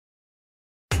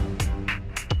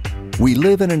We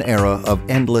live in an era of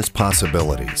endless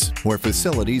possibilities, where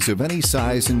facilities of any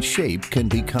size and shape can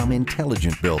become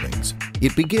intelligent buildings.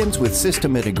 It begins with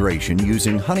system integration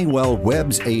using Honeywell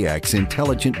Webb's AX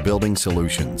Intelligent Building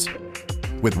Solutions.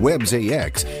 With Webb's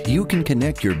AX, you can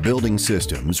connect your building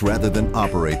systems rather than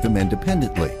operate them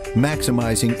independently,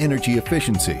 maximizing energy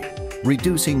efficiency,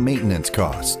 reducing maintenance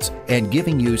costs, and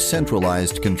giving you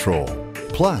centralized control.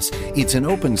 Plus, it's an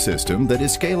open system that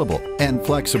is scalable and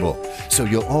flexible, so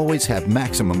you'll always have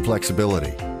maximum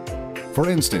flexibility. For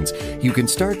instance, you can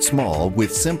start small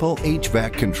with simple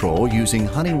HVAC control using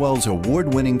Honeywell's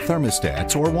award-winning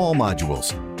thermostats or wall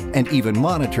modules, and even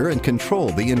monitor and control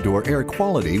the indoor air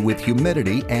quality with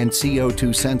humidity and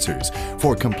CO2 sensors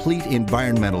for complete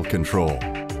environmental control.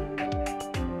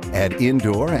 Add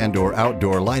indoor and/or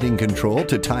outdoor lighting control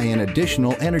to tie in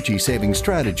additional energy-saving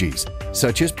strategies,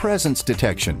 such as presence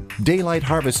detection, daylight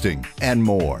harvesting, and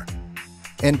more.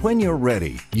 And when you're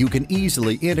ready, you can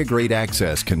easily integrate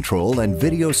access control and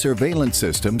video surveillance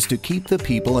systems to keep the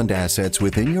people and assets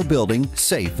within your building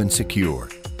safe and secure.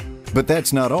 But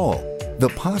that's not all.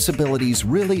 The possibilities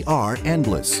really are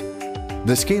endless.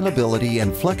 The scalability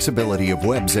and flexibility of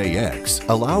Webb's AX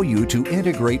allow you to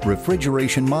integrate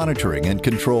refrigeration monitoring and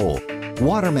control,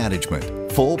 water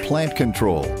management, full plant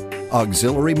control,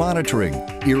 auxiliary monitoring,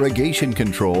 irrigation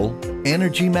control,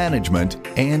 energy management,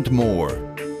 and more.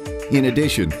 In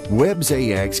addition, Webb's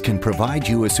AX can provide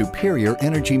you a superior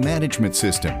energy management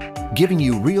system, giving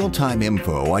you real-time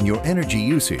info on your energy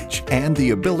usage and the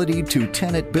ability to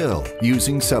tenant bill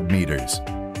using submeters.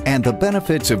 And the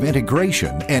benefits of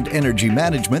integration and energy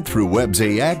management through Webb's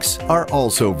AX are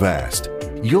also vast.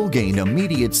 You'll gain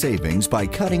immediate savings by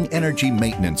cutting energy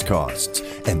maintenance costs,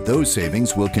 and those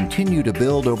savings will continue to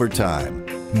build over time,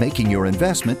 making your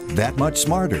investment that much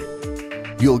smarter.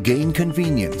 You'll gain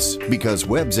convenience because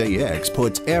Webb's AX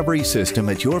puts every system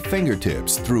at your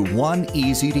fingertips through one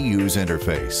easy-to-use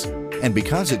interface. And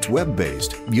because it's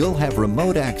web-based, you'll have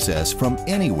remote access from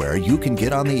anywhere you can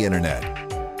get on the internet.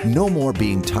 No more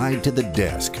being tied to the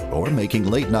desk or making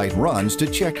late-night runs to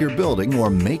check your building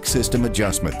or make system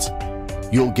adjustments.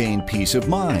 You'll gain peace of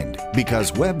mind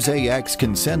because Webb's AX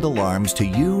can send alarms to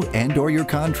you and/or your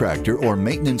contractor or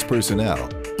maintenance personnel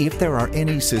if there are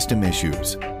any system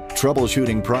issues.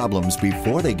 Troubleshooting problems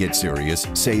before they get serious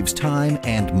saves time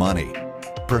and money.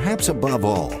 Perhaps above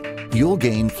all, you'll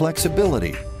gain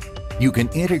flexibility. You can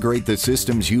integrate the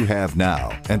systems you have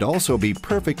now and also be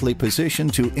perfectly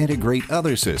positioned to integrate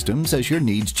other systems as your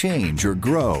needs change or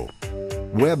grow.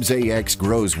 Webb's AX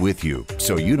grows with you,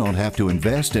 so you don't have to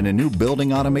invest in a new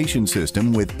building automation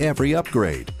system with every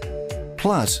upgrade.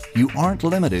 Plus, you aren't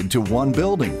limited to one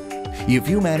building. If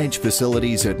you manage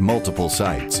facilities at multiple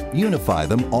sites, unify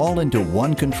them all into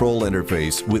one control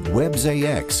interface with Webb's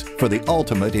AX for the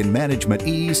ultimate in management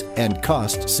ease and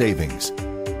cost savings.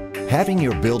 Having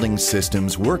your building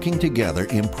systems working together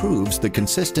improves the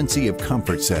consistency of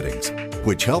comfort settings,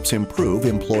 which helps improve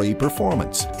employee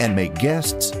performance and make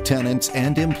guests, tenants,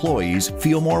 and employees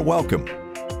feel more welcome,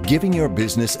 giving your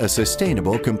business a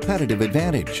sustainable competitive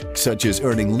advantage, such as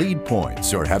earning LEED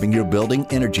points or having your building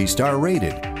ENERGY STAR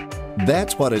rated.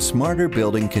 That's what a smarter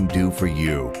building can do for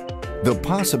you. The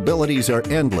possibilities are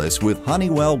endless with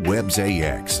Honeywell Webb's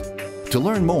AX. To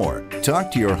learn more, talk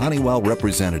to your Honeywell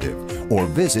representative or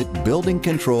visit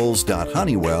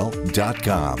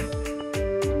buildingcontrols.honeywell.com.